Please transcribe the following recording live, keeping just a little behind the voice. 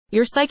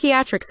Your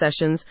psychiatric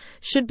sessions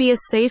should be a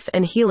safe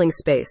and healing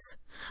space.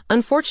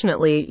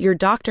 Unfortunately, your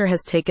doctor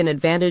has taken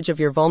advantage of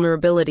your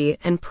vulnerability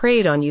and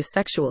preyed on you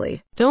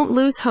sexually. Don't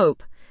lose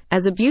hope,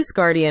 as Abuse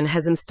Guardian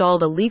has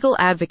installed a legal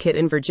advocate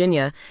in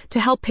Virginia to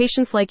help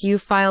patients like you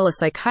file a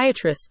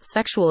psychiatrist's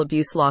sexual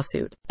abuse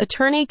lawsuit.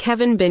 Attorney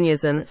Kevin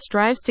Binyazan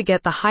strives to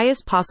get the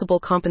highest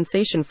possible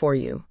compensation for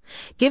you,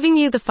 giving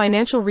you the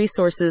financial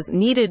resources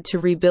needed to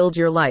rebuild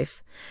your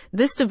life.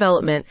 This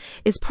development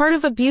is part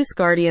of Abuse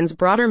Guardian's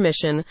broader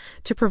mission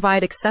to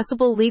provide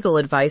accessible legal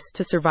advice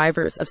to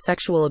survivors of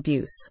sexual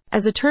abuse.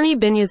 As Attorney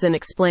Binyazan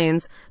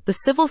explains, the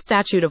civil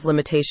statute of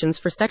limitations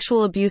for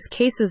sexual abuse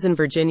cases in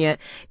Virginia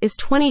is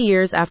 20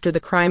 years after the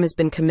crime has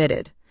been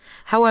committed.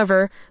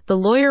 However, the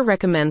lawyer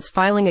recommends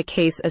filing a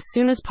case as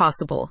soon as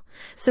possible,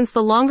 since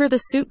the longer the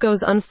suit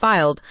goes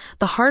unfiled,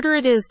 the harder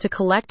it is to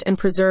collect and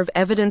preserve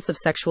evidence of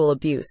sexual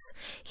abuse.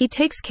 He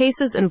takes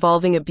cases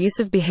involving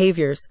abusive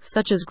behaviors,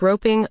 such as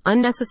groping,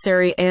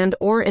 unnecessary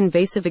and/or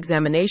invasive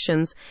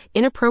examinations,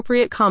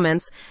 inappropriate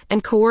comments,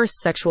 and coerced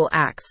sexual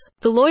acts.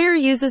 The lawyer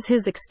uses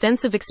his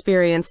extensive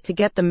experience to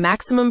get the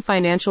maximum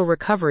financial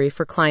recovery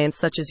for clients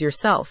such as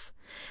yourself.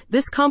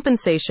 This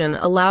compensation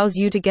allows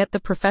you to get the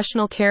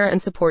professional care and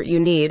support you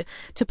need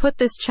to put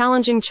this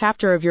challenging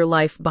chapter of your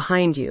life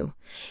behind you.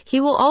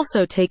 He will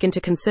also take into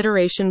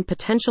consideration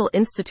potential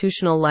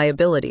institutional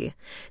liability,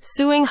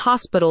 suing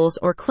hospitals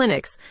or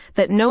clinics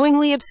that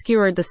knowingly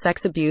obscured the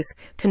sex abuse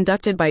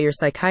conducted by your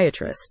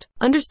psychiatrist.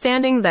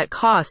 Understanding that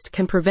cost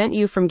can prevent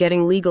you from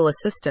getting legal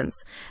assistance,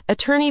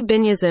 Attorney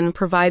Binyazan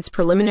provides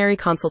preliminary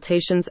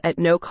consultations at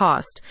no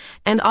cost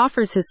and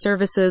offers his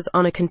services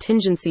on a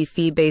contingency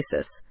fee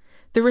basis.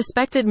 The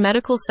respected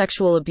medical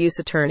sexual abuse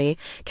attorney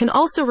can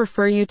also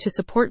refer you to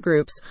support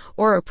groups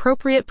or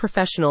appropriate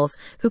professionals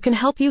who can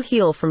help you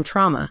heal from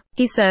trauma.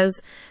 He says,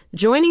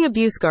 "Joining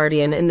Abuse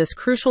Guardian in this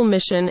crucial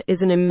mission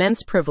is an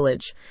immense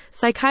privilege.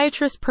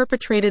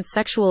 Psychiatrist-perpetrated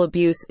sexual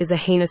abuse is a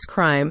heinous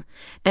crime,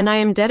 and I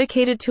am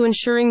dedicated to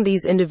ensuring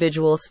these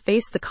individuals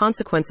face the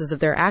consequences of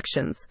their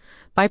actions.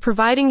 By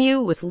providing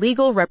you with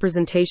legal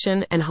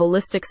representation and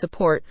holistic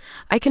support,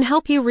 I can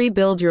help you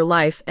rebuild your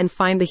life and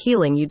find the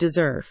healing you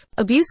deserve."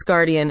 Abuse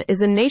Guardian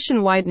is a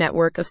nationwide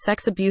network of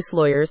sex abuse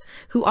lawyers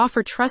who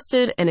offer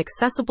trusted and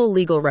accessible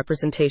legal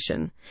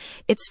representation.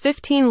 Its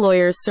 15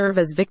 lawyers serve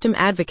as victim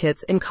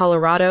advocates in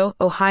Colorado,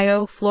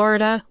 Ohio,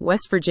 Florida,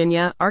 West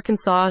Virginia,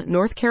 Arkansas,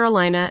 North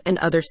Carolina, and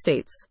other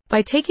states.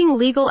 By taking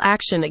legal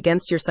action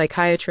against your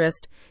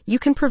psychiatrist, you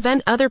can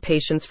prevent other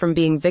patients from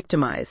being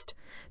victimized.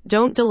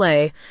 Don't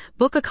delay.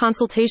 Book a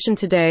consultation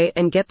today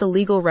and get the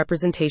legal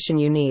representation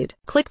you need.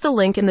 Click the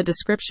link in the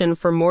description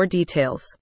for more details.